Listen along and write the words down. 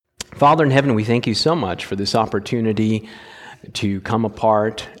Father in heaven, we thank you so much for this opportunity to come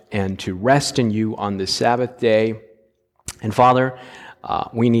apart and to rest in you on this Sabbath day. And Father,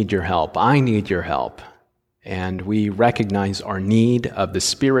 we need your help. I need your help. And we recognize our need of the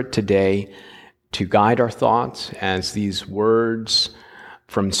Spirit today to guide our thoughts as these words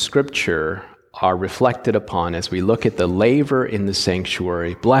from Scripture are reflected upon as we look at the laver in the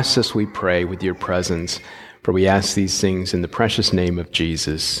sanctuary. Bless us, we pray, with your presence. For we ask these things in the precious name of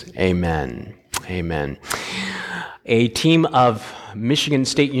Jesus. Amen. Amen. A team of Michigan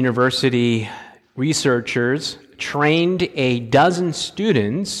State University researchers trained a dozen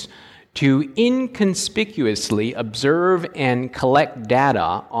students to inconspicuously observe and collect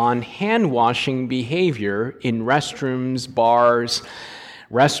data on hand-washing behavior in restrooms, bars,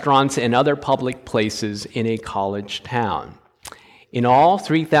 restaurants, and other public places in a college town. In all,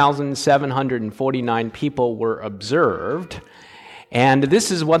 3,749 people were observed, and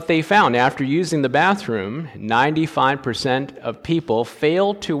this is what they found. After using the bathroom, 95% of people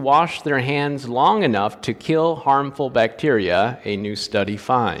failed to wash their hands long enough to kill harmful bacteria, a new study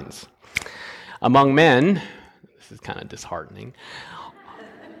finds. Among men, this is kind of disheartening,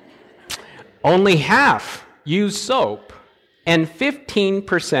 only half used soap, and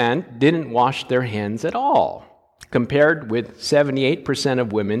 15% didn't wash their hands at all, compared with 78%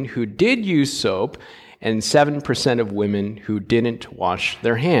 of women who did use soap and 7% of women who didn't wash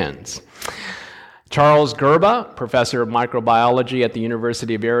their hands. Charles Gerba, professor of microbiology at the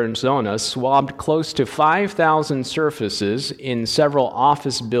University of Arizona, swabbed close to 5,000 surfaces in several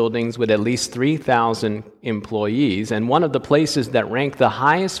office buildings with at least 3,000 employees, and one of the places that ranked the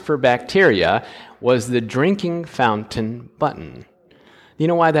highest for bacteria was the drinking fountain button. You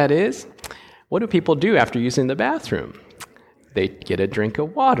know why that is? What do people do after using the bathroom? They get a drink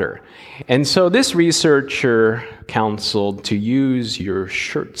of water. And so this researcher counseled to use your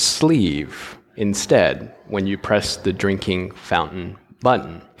shirt sleeve instead when you press the drinking fountain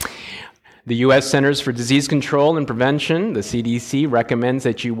button. The U.S. Centers for Disease Control and Prevention, the CDC, recommends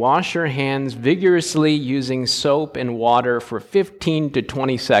that you wash your hands vigorously using soap and water for 15 to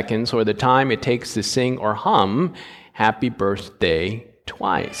 20 seconds, or the time it takes to sing or hum "Happy Birthday"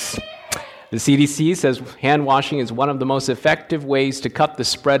 twice. The CDC says hand washing is one of the most effective ways to cut the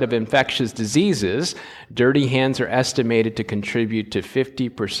spread of infectious diseases. Dirty hands are estimated to contribute to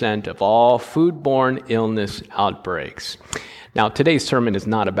 50% of all foodborne illness outbreaks. Now, today's sermon is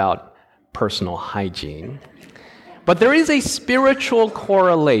not about personal hygiene, but there is a spiritual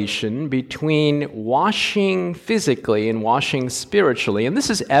correlation between washing physically and washing spiritually, and this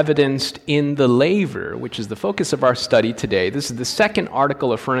is evidenced in the laver, which is the focus of our study today. This is the second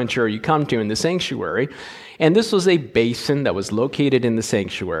article of furniture you come to in the sanctuary, and this was a basin that was located in the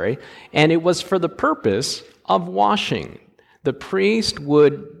sanctuary, and it was for the purpose of washing. The priest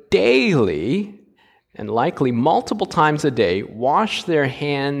would daily, and likely multiple times a day, wash their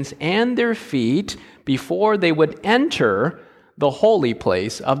hands and their feet before they would enter the holy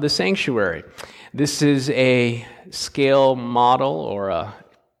place of the sanctuary. This is a scale model or a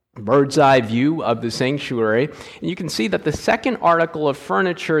bird's eye view of the sanctuary. And you can see that the second article of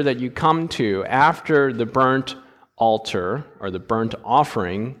furniture that you come to after the burnt altar or the burnt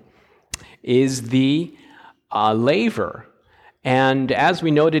offering is the laver. And as we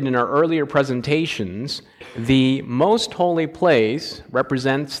noted in our earlier presentations, the most holy place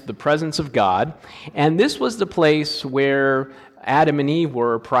represents the presence of God, and this was the place where Adam and Eve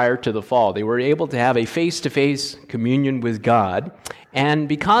were prior to the fall. They were able to have a face-to-face communion with God, and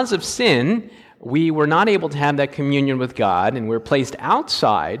because of sin, we were not able to have that communion with God, and we were placed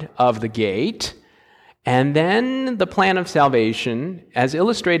outside of the gate. And then the plan of salvation, as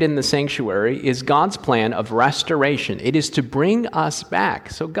illustrated in the sanctuary, is God's plan of restoration. It is to bring us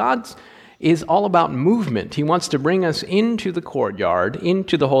back. So God is all about movement. He wants to bring us into the courtyard,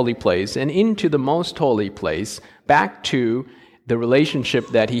 into the holy place, and into the most holy place, back to the relationship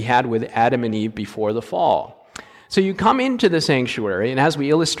that he had with Adam and Eve before the fall. So you come into the sanctuary, and as we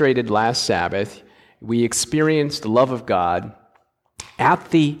illustrated last Sabbath, we experience the love of God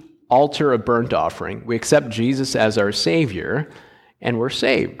at the altar of burnt offering. We accept Jesus as our Savior, and we're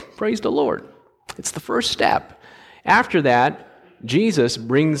saved. Praise the Lord. It's the first step. After that, Jesus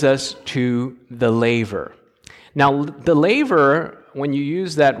brings us to the laver. Now, the laver, when you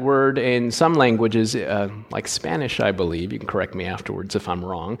use that word in some languages, like Spanish, I believe, you can correct me afterwards if I'm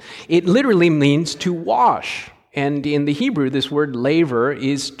wrong, it literally means to wash. And in the Hebrew, this word laver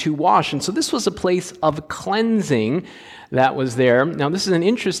is to wash. And so this was a place of cleansing that was there. Now, this is an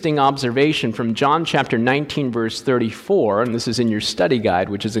interesting observation from John chapter 19, verse 34. And this is in your study guide,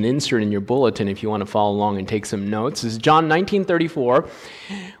 which is an insert in your bulletin if you want to follow along and take some notes. This is John 19:34.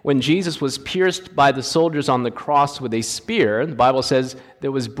 When Jesus was pierced by the soldiers on the cross with a spear, the Bible says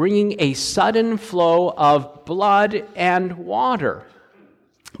there was bringing a sudden flow of blood and water.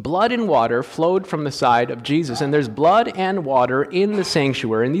 Blood and water flowed from the side of Jesus, and there's blood and water in the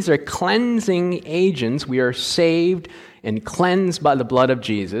sanctuary, and these are cleansing agents. We are saved and cleansed by the blood of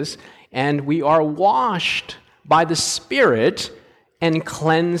Jesus, and we are washed by the Spirit and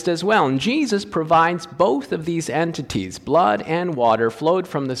cleansed as well. And Jesus provides both of these entities. Blood and water flowed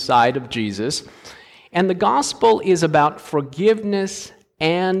from the side of Jesus, and the gospel is about forgiveness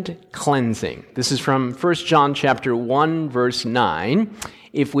and cleansing. This is from 1 John chapter 1, verse 9.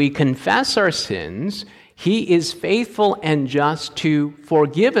 If we confess our sins, He is faithful and just to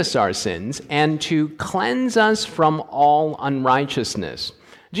forgive us our sins and to cleanse us from all unrighteousness.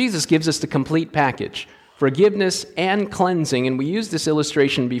 Jesus gives us the complete package, forgiveness and cleansing. And we used this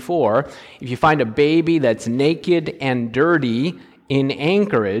illustration before. If you find a baby that's naked and dirty in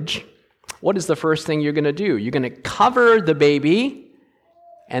Anchorage, what is the first thing you're going to do? You're going to cover the baby,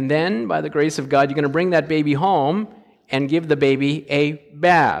 and then, by the grace of God, you're going to bring that baby home and give the baby a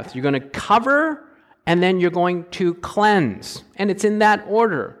bath. You're going to cover, and then you're going to cleanse. And it's in that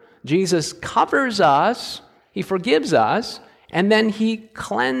order. Jesus covers us, He forgives us, and then He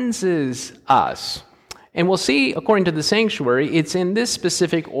cleanses us. And we'll see, according to the sanctuary, it's in this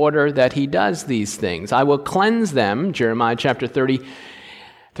specific order that He does these things. I will cleanse them, Jeremiah chapter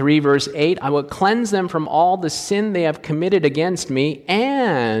 33, verse 8, I will cleanse them from all the sin they have committed against me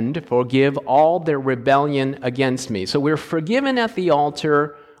and forgive all their rebellion against me. So we're forgiven at the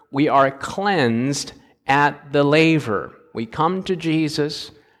altar. We are cleansed at the laver. We come to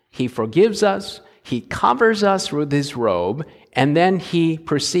Jesus. He forgives us. He covers us with His robe. And then He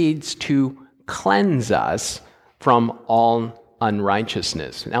proceeds to cleanse us from all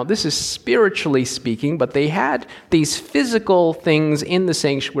unrighteousness. Now, this is spiritually speaking, but they had these physical things in the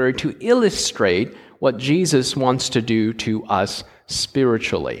sanctuary to illustrate what Jesus wants to do to us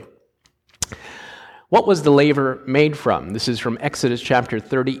spiritually. What was the laver made from? This is from Exodus chapter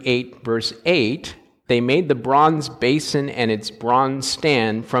 38, verse 8. They made the bronze basin and its bronze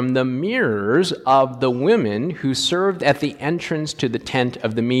stand from the mirrors of the women who served at the entrance to the tent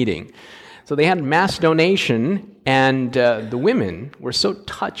of the meeting. So they had mass donation, and the women were so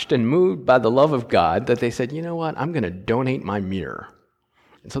touched and moved by the love of God that they said, you know what, I'm going to donate my mirror.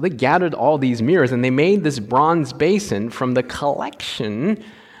 And so they gathered all these mirrors, and they made this bronze basin from the collection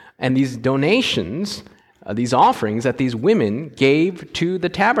and these donations, these offerings that these women gave to the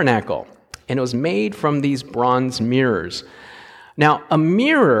tabernacle. And it was made from these bronze mirrors. Now, a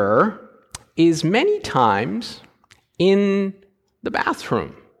mirror is many times in the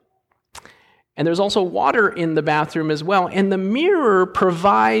bathroom. And there's also water in the bathroom as well. And the mirror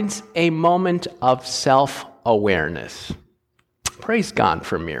provides a moment of self-awareness. Praise God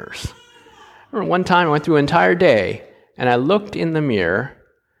for mirrors. I remember one time I went through an entire day, and I looked in the mirror.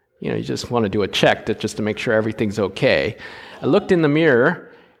 You just want to do a check just to make sure everything's okay. I looked in the mirror,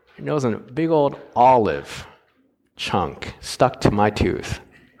 and there was a big old olive chunk stuck to my tooth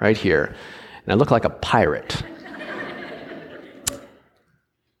right here. And I looked like a pirate.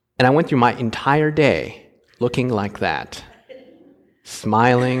 And I went through my entire day looking like that,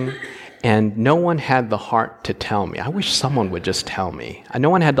 smiling, and no one had the heart to tell me. I wish someone would just tell me.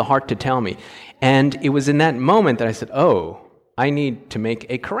 No one had the heart to tell me. And it was in that moment that I said, I need to make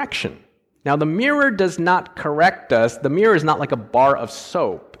a correction. Now, the mirror does not correct us. The mirror is not like a bar of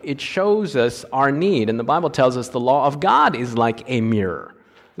soap. It shows us our need. And the Bible tells us the law of God is like a mirror.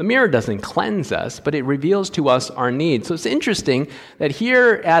 The mirror doesn't cleanse us, but it reveals to us our need. So it's interesting that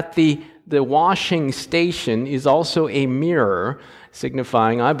here at the washing station is also a mirror,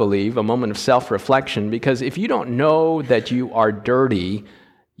 signifying, I believe, a moment of self-reflection, because if you don't know that you are dirty,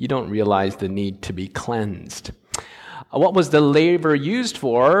 you don't realize the need to be cleansed. What was the laver used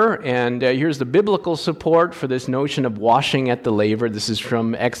for? And here's the biblical support for this notion of washing at the laver. This is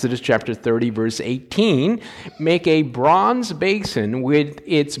from Exodus chapter 30, verse 18. Make a bronze basin with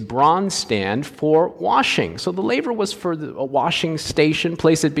its bronze stand for washing. So the laver was for a washing station.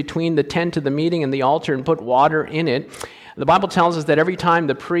 Place it between the tent of the meeting and the altar and put water in it. The Bible tells us that every time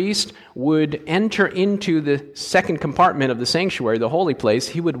the priest would enter into the second compartment of the sanctuary, the holy place,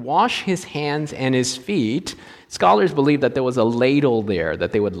 he would wash his hands and his feet. Scholars believe that there was a ladle there,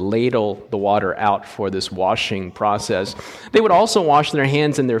 that they would ladle the water out for this washing process. They would also wash their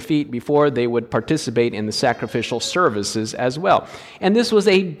hands and their feet before they would participate in the sacrificial services as well. And this was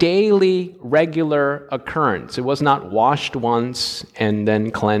a daily, regular occurrence. It was not washed once and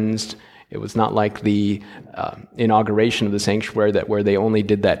then cleansed. It was not like the inauguration of the sanctuary where they only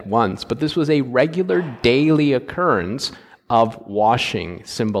did that once, but this was a regular daily occurrence of washing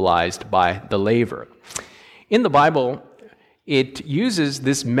symbolized by the laver. In the Bible, it uses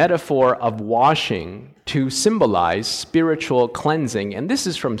this metaphor of washing to symbolize spiritual cleansing, and this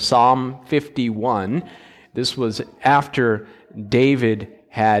is from Psalm 51. This was after David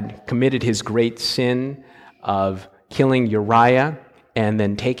had committed his great sin of killing Uriah and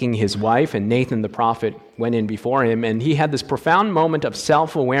then taking his wife, and Nathan the prophet went in before him, and he had this profound moment of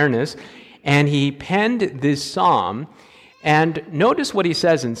self-awareness, and he penned this psalm. And notice what he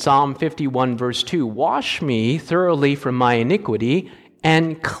says in Psalm 51, verse 2, "Wash me thoroughly from my iniquity,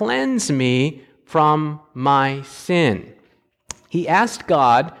 and cleanse me from my sin." He asked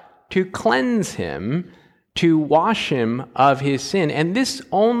God to cleanse him, to wash him of his sin, and this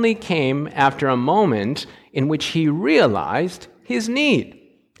only came after a moment in which he realized his need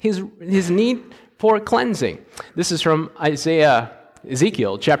for cleansing. This is from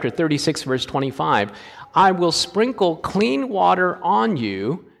Ezekiel chapter 36, verse 25. "I will sprinkle clean water on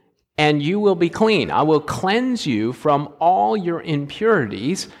you, and you will be clean. I will cleanse you from all your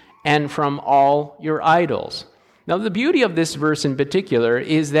impurities and from all your idols." Now, the beauty of this verse in particular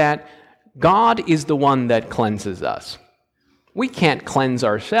is that God is the one that cleanses us. We can't cleanse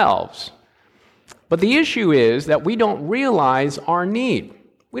ourselves. But the issue is that we don't realize our need.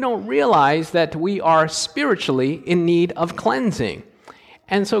 We don't realize that we are spiritually in need of cleansing.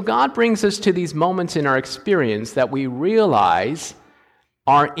 And so God brings us to these moments in our experience that we realize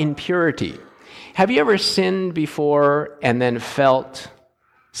our impurity. Have you ever sinned before and then felt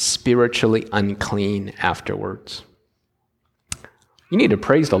spiritually unclean afterwards? You need to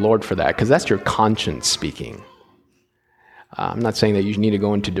praise the Lord for that, because that's your conscience speaking. I'm not saying that you need to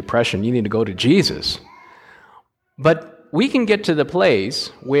go into depression. You need to go to Jesus. But we can get to the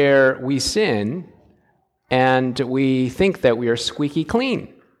place where we sin and we think that we are squeaky clean.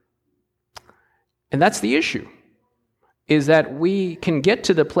 And that's the issue, is that we can get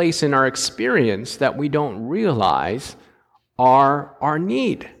to the place in our experience that we don't realize our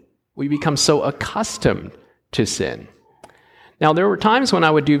need. We become so accustomed to sin. Now, there were times when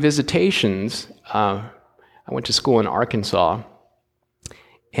I would do visitations. I went to school in Arkansas,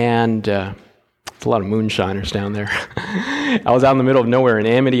 and it's a lot of moonshiners down there. I was out in the middle of nowhere in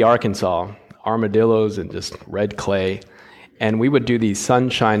Amity, Arkansas, armadillos and just red clay, and we would do these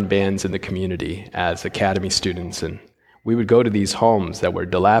sunshine bands in the community as academy students, and we would go to these homes that were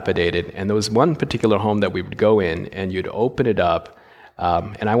dilapidated, and there was one particular home that we would go in, and you'd open it up,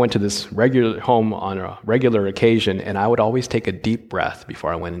 and I went to this regular home on a regular occasion, and I would always take a deep breath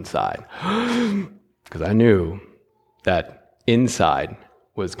before I went inside. Because I knew that inside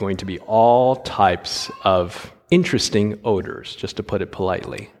was going to be all types of interesting odors, just to put it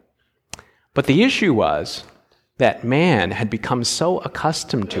politely. But the issue was that man had become so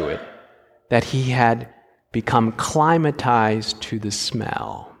accustomed to it that he had become climatized to the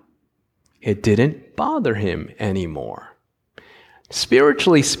smell. It didn't bother him anymore.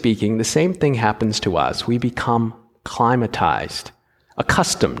 Spiritually speaking, the same thing happens to us. We become climatized,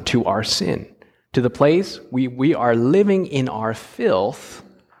 accustomed to our sin, to the place we are living in our filth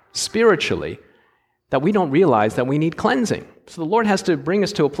spiritually, that we don't realize that we need cleansing. So the Lord has to bring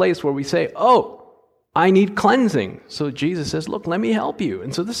us to a place where we say, "Oh, I need cleansing." So Jesus says, "Look, let me help you."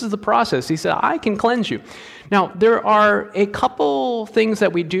 And so this is the process. He said, "I can cleanse you." Now, there are a couple things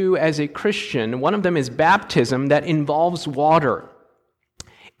that we do as a Christian. One of them is baptism that involves water.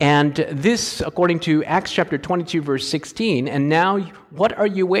 And this, according to Acts chapter 22, verse 16, "And now what are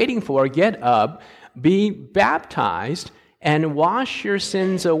you waiting for? Get up, be baptized, and wash your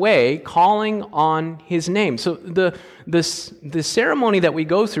sins away, calling on his name." So the ceremony that we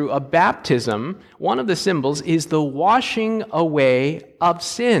go through, a baptism, one of the symbols is the washing away of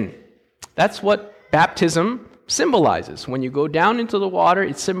sin. That's what baptism symbolizes. When you go down into the water,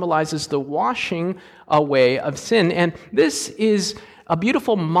 it symbolizes the washing away of sin. And this is a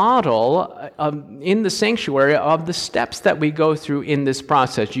beautiful model in the sanctuary of the steps that we go through in this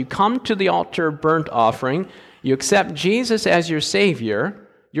process. You come to the altar of burnt offering, you accept Jesus as your Savior,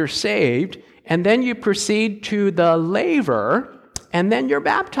 you're saved, and then you proceed to the laver, and then you're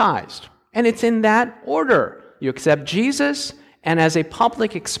baptized. And it's in that order. you accept Jesus, and as a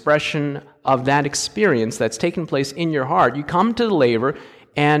public expression of that experience that's taken place in your heart, you come to the laver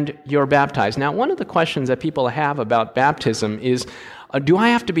and you're baptized. Now, one of the questions that people have about baptism is, do I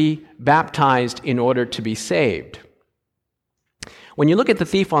have to be baptized in order to be saved? When you look at the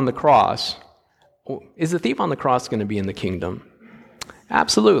thief on the cross, is the thief on the cross going to be in the kingdom?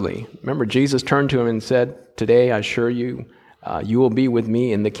 Absolutely. Remember, Jesus turned to him and said, "Today I assure you, you will be with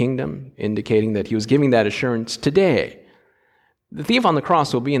me in the kingdom," indicating that he was giving that assurance today. The thief on the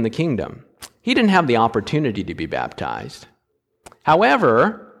cross will be in the kingdom. He didn't have the opportunity to be baptized.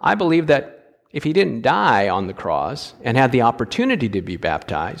 However, I believe that if he didn't die on the cross and had the opportunity to be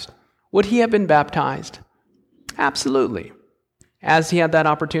baptized, would he have been baptized? Absolutely. As he had that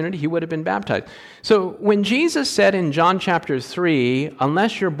opportunity, he would have been baptized. So when Jesus said in John chapter 3,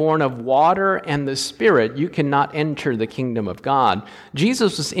 "Unless you're born of water and the Spirit, you cannot enter the kingdom of God,"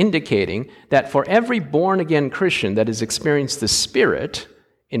 Jesus was indicating that for every born-again Christian that has experienced the Spirit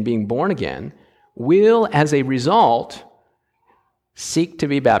in being born again, will, as a result, seek to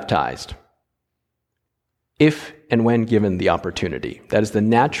be baptized if and when given the opportunity. That is the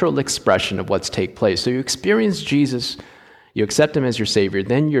natural expression of what's take place. So you experience Jesus, you accept him as your Savior,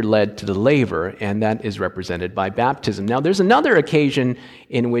 then you're led to the laver, and that is represented by baptism. Now, there's another occasion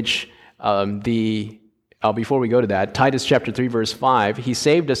in which before we go to that, Titus chapter 3, verse 5, he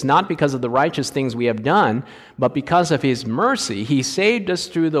saved us not because of the righteous things we have done, but because of his mercy. He saved us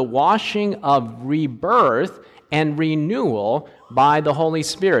through the washing of rebirth and renewal by the Holy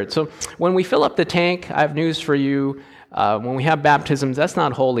Spirit. So when we fill up the tank, I have news for you. When we have baptisms, that's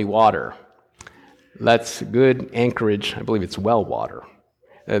not holy water. That's good Anchorage, I believe it's well water.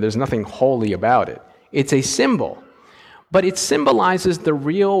 There's nothing holy about it. It's a symbol, but it symbolizes the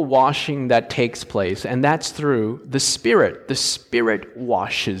real washing that takes place, and that's through the Spirit. The Spirit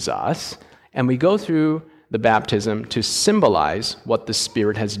washes us, and we go through the baptism to symbolize what the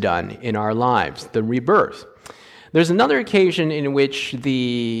Spirit has done in our lives, the rebirth. There's another occasion in which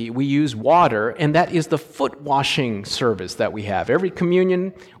we use water, and that is the foot washing service that we have. Every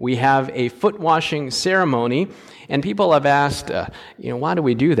communion, we have a foot washing ceremony, and people have asked, why do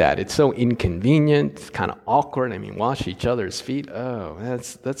we do that? It's so inconvenient, it's kind of awkward. I mean, wash each other's feet. Oh,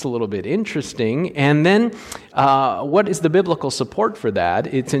 that's a little bit interesting. And then, what is the biblical support for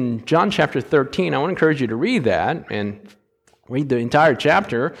that? It's in John chapter 13. I want to encourage you to read that and read the entire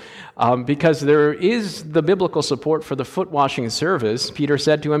chapter, because there is the biblical support for the foot washing service. Peter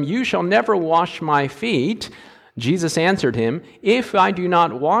said to him, "You shall never wash my feet." Jesus answered him, "If I do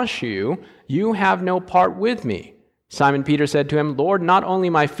not wash you, you have no part with me." Simon Peter said to him, "Lord, not only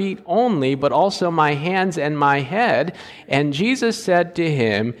my feet only, but also my hands and my head." And Jesus said to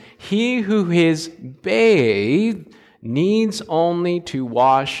him, "He who is bathed needs only to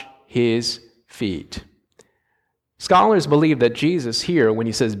wash his feet." Scholars believe that Jesus here, when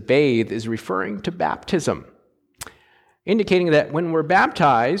he says bathe, is referring to baptism, indicating that when we're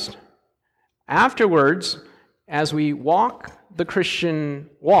baptized, afterwards, as we walk the Christian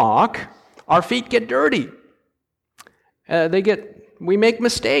walk, our feet get dirty. We make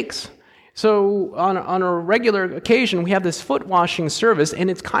mistakes. So on a regular occasion, we have this foot washing service,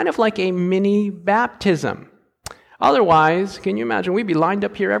 and it's kind of like a mini baptism. Otherwise, can you imagine, we'd be lined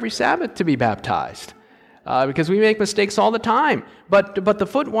up here every Sabbath to be baptized. Because we make mistakes all the time. But the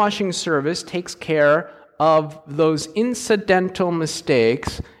foot washing service takes care of those incidental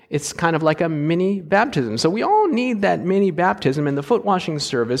mistakes. It's kind of like a mini baptism. So we all need that mini baptism, and the foot washing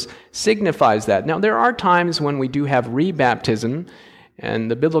service signifies that. Now, there are times when we do have rebaptism, and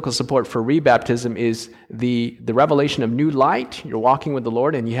the biblical support for rebaptism is the revelation of new light. You're walking with the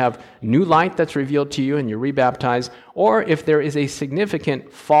Lord, and you have new light that's revealed to you, and you're rebaptized. Or if there is a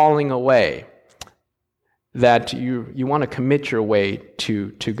significant falling away, that you want to commit your way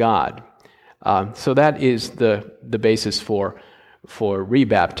to God. So that is the basis for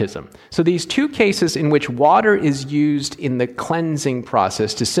rebaptism. So these two cases in which water is used in the cleansing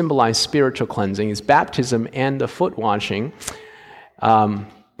process to symbolize spiritual cleansing is baptism and the foot washing. I'm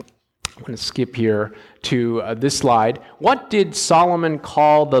going to skip here to this slide. What did Solomon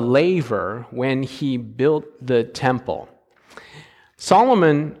call the laver when he built the temple?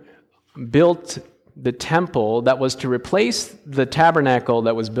 Solomon built the temple that was to replace the tabernacle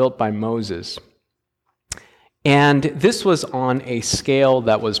that was built by Moses. And this was on a scale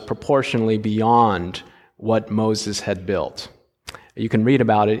that was proportionally beyond what Moses had built. You can read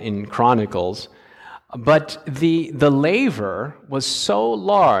about it in Chronicles. But the laver was so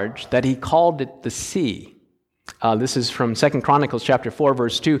large that he called it the sea. This is from 2 Chronicles chapter 4,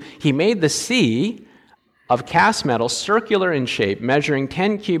 verse 2. He made the sea of cast metal, circular in shape, measuring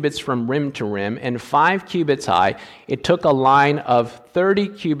 10 cubits from rim to rim and 5 cubits high. It took a line of 30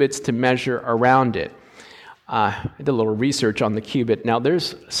 cubits to measure around it. I did a little research on the cubit. Now,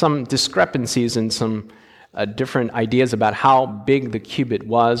 there's some discrepancies and some different ideas about how big the cubit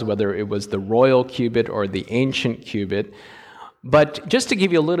was, whether it was the royal cubit or the ancient cubit. But just to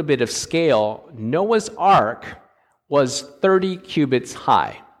give you a little bit of scale, Noah's Ark was 30 cubits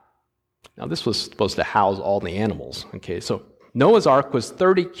high. Now, this was supposed to house all the animals. Okay, so Noah's Ark was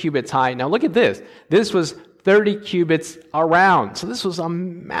 30 cubits high. Now, look at this. This was 30 cubits around. So this was a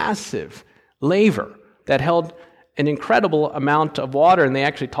massive laver that held an incredible amount of water, and they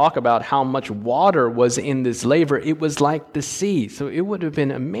actually talk about how much water was in this laver. It was like the sea. So it would have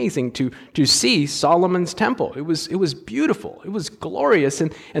been amazing to see Solomon's temple. It was beautiful. It was glorious,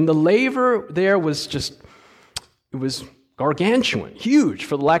 and the laver there was it was gargantuan, huge,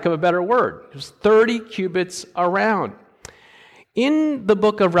 for the lack of a better word. It was 30 cubits around. In the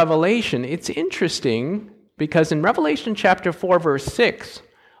book of Revelation, it's interesting because in Revelation chapter 4, verse 6,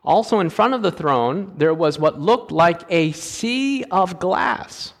 also in front of the throne, there was what looked like a sea of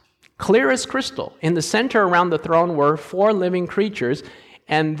glass, clear as crystal. In the center around the throne were 4 living creatures,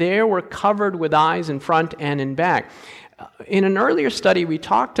 and they were covered with eyes in front and in back. In an earlier study, we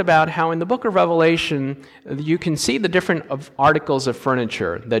talked about how in the book of Revelation, you can see the different articles of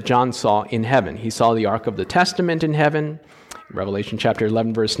furniture that John saw in heaven. He saw the Ark of the Testament in heaven. Revelation chapter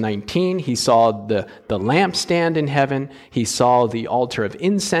 11, verse 19, he saw the lampstand in heaven. He saw the altar of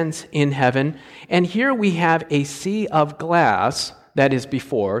incense in heaven. And here we have a sea of glass that is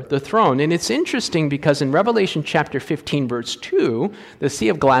before the throne. And it's interesting because in Revelation chapter 15, verse 2, the sea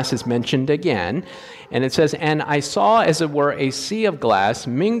of glass is mentioned again. And it says, "And I saw as it were a sea of glass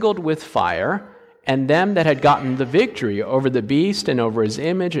mingled with fire, and them that had gotten the victory over the beast and over his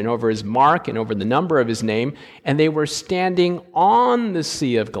image and over his mark and over the number of his name, and they were standing on the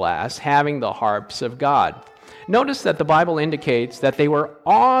sea of glass, having the harps of God." Notice that the Bible indicates that they were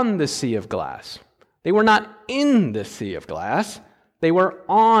on the sea of glass. They were not in the sea of glass. They were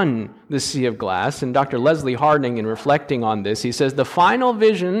on the sea of glass. And Dr. Leslie Harding, in reflecting on this, he says, the final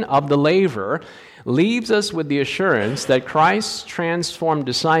vision of the laver leaves us with the assurance that Christ's transformed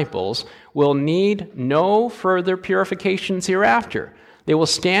disciples will need no further purifications hereafter. They will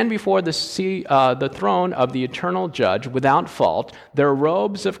stand before the throne of the eternal judge without fault, their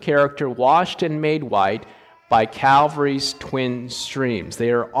robes of character washed and made white by Calvary's twin streams.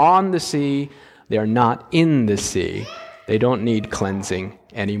 They are on the sea. They are not in the sea. They don't need cleansing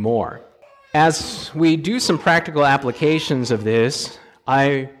anymore. As we do some practical applications of this,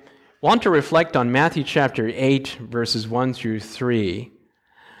 I want to reflect on Matthew chapter 8, verses 1 through 3.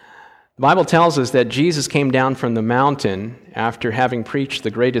 The Bible tells us that Jesus came down from the mountain after having preached the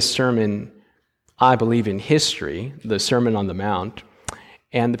greatest sermon, I believe, in history, the Sermon on the Mount.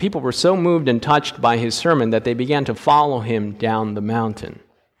 And the people were so moved and touched by his sermon that they began to follow him down the mountain.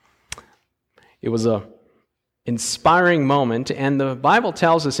 It was an inspiring moment, and the Bible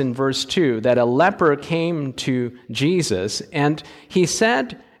tells us in verse 2 that a leper came to Jesus, and he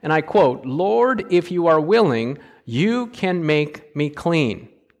said, and I quote, "Lord, if you are willing, you can make me clean."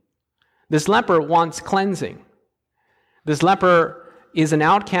 This leper wants cleansing. This leper is an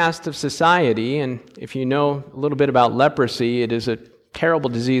outcast of society, and if you know a little bit about leprosy, it is a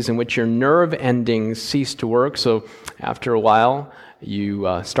terrible disease in which your nerve endings cease to work, so after a while, you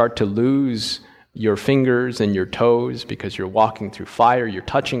start to lose your fingers and your toes because you're walking through fire, you're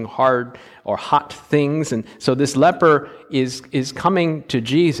touching hard or hot things. And so this leper is coming to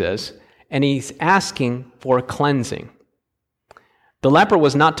Jesus, and he's asking for cleansing. The leper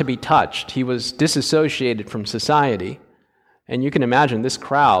was not to be touched. He was disassociated from society. And you can imagine this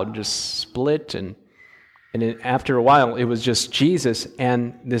crowd just split, and after a while, it was just Jesus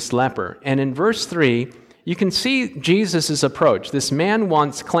and this leper. And in verse 3, you can see Jesus' approach. This man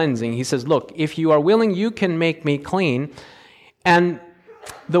wants cleansing. He says, "Look, if you are willing, you can make me clean." And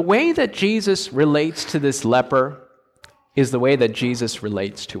the way that Jesus relates to this leper is the way that Jesus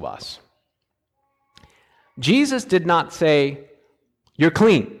relates to us. Jesus did not say, "You're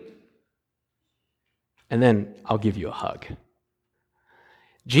clean, and then I'll give you a hug."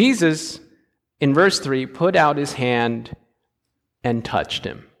 Jesus, in verse 3, put out his hand and touched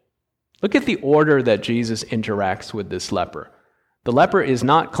him. Look at the order that Jesus interacts with this leper. The leper is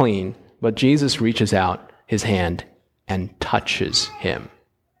not clean, but Jesus reaches out his hand and touches him.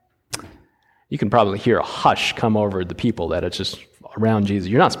 You can probably hear a hush come over the people that are just around Jesus.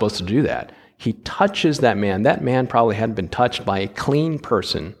 You're not supposed to do that. He touches that man. That man probably hadn't been touched by a clean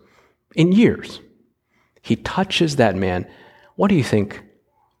person in years. He touches that man. What do you think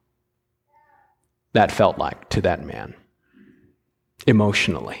that felt like to that man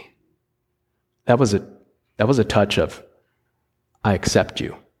emotionally. That was a touch of, I accept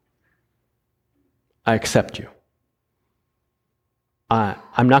you. I accept you.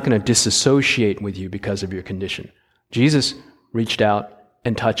 I'm not going to disassociate with you because of your condition. Jesus reached out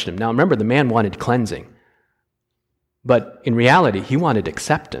and touched him. Now remember, the man wanted cleansing, but in reality, he wanted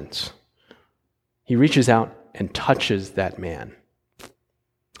acceptance. He reaches out and touches that man.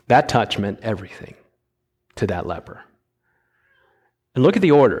 That touch meant everything to that leper. And look at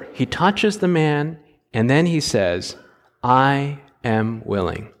the order. He touches the man, and then he says, I am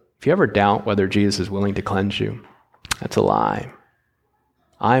willing. If you ever doubt whether Jesus is willing to cleanse you, that's a lie.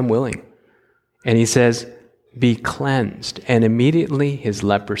 I am willing. And he says, be cleansed. And immediately his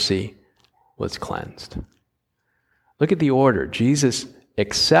leprosy was cleansed. Look at the order. Jesus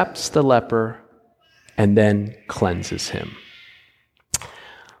accepts the leper and then cleanses him.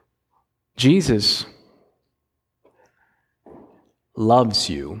 Jesus loves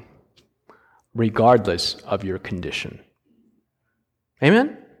you regardless of your condition.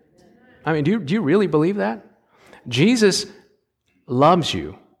 Amen? I mean, do you really believe that? Jesus loves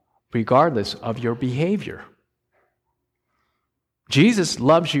you regardless of your behavior. Jesus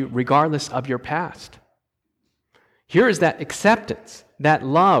loves you regardless of your past. Here is that acceptance, that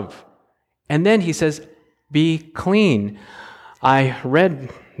love. And then he says, be clean. I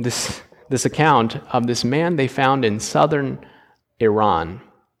read this account of this man they found in southern Iran.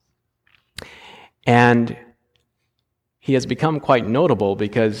 And he has become quite notable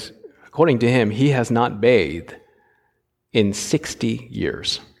because, according to him, he has not bathed in 60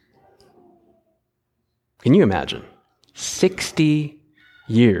 years. Can you imagine? 60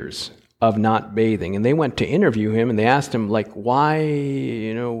 years of not bathing. And they went to interview him and they asked him, like,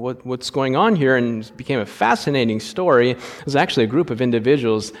 why, what's going on here? And it became a fascinating story. It was actually a group of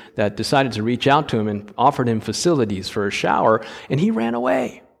individuals that decided to reach out to him and offered him facilities for a shower, and he ran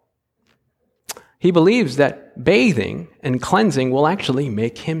away. He believes that bathing and cleansing will actually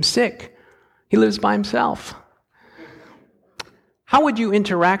make him sick. He lives by himself. How would you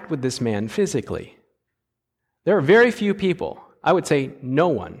interact with this man physically? There are very few people, I would say no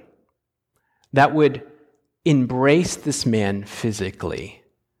one, that would embrace this man physically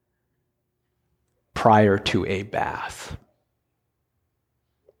prior to a bath.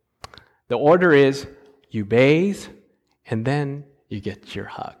 The order is you bathe and then you get your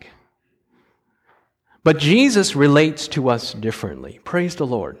hug. But Jesus relates to us differently. Praise the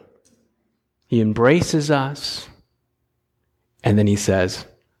Lord. He embraces us and then he says,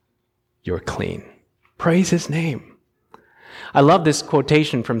 you're clean. Praise his name. I love this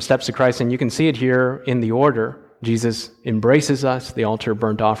quotation from Steps to Christ, and you can see it here in the order. Jesus embraces us, the altar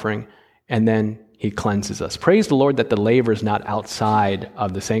burnt offering, and then he cleanses us. Praise the Lord that the laver is not outside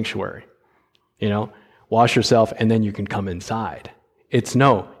of the sanctuary. Wash yourself and then you can come inside. It's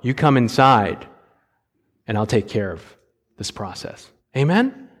no, you come inside and I'll take care of this process.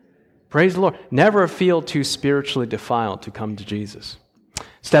 Amen? Praise the Lord. Never feel too spiritually defiled to come to Jesus.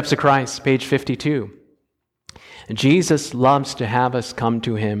 Steps to Christ, page 52. Jesus loves to have us come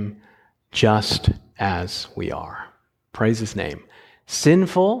to him just as we are. Praise his name.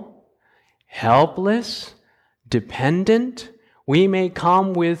 Sinful, helpless, dependent, we may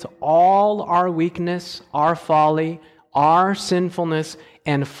come with all our weakness, our folly, our sinfulness,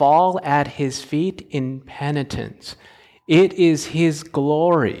 and fall at his feet in penitence. It is his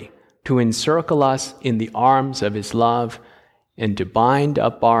glory to encircle us in the arms of his love and to bind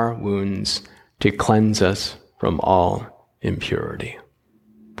up our wounds, to cleanse us from all impurity.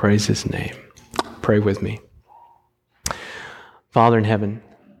 Praise his name. Pray with me. Father in heaven,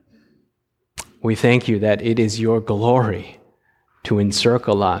 we thank you that it is your glory to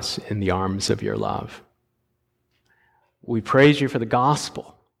encircle us in the arms of your love. We praise you for the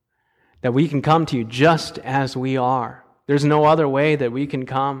gospel, that we can come to you just as we are. There's no other way that we can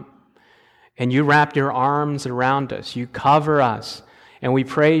come. And you wrap your arms around us. You cover us. And we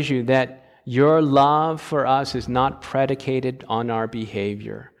praise you that your love for us is not predicated on our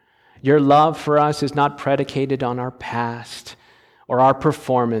behavior. Your love for us is not predicated on our past or our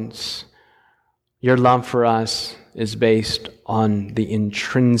performance. Your love for us is based on the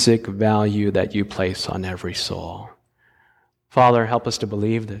intrinsic value that you place on every soul. Father, help us to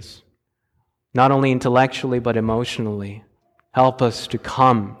believe this, not only intellectually but emotionally. Help us to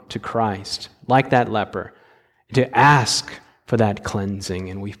come to Christ like that leper, to ask for that cleansing.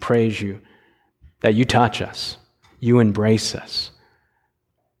 And we praise you that you touch us, you embrace us.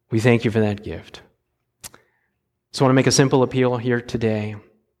 We thank you for that gift. So I want to make a simple appeal here today.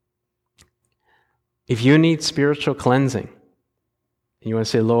 If you need spiritual cleansing, and you want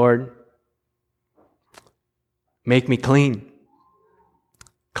to say, Lord, Make me clean.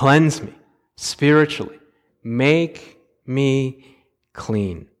 Cleanse me spiritually. Make me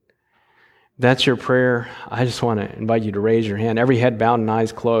clean. That's your prayer. I just want to invite you to raise your hand. Every head bowed and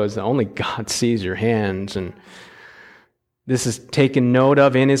eyes closed. Only God sees your hands. And this is taken note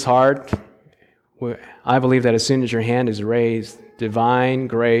of in his heart. I believe that as soon as your hand is raised, divine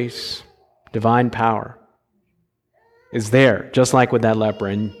grace, divine power is there, just like with that leper,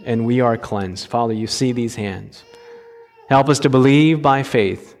 and we are cleansed. Father, you see these hands. Help us to believe by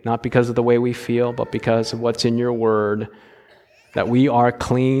faith, not because of the way we feel, but because of what's in your word, that we are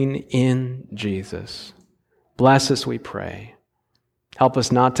clean in Jesus. Bless us, we pray. Help us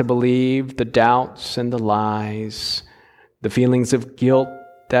not to believe the doubts and the lies, the feelings of guilt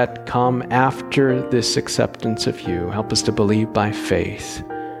that come after this acceptance of you. Help us to believe by faith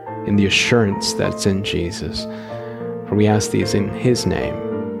in the assurance that's in Jesus. For we ask these in his name.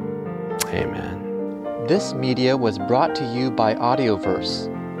 Amen. This media was brought to you by Audioverse,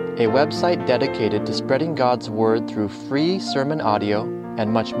 a website dedicated to spreading God's Word through free sermon audio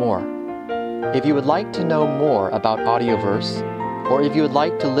and much more. If you would like to know more about Audioverse, or if you would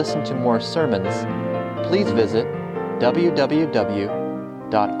like to listen to more sermons, please visit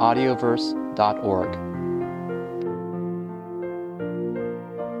www.audioverse.org.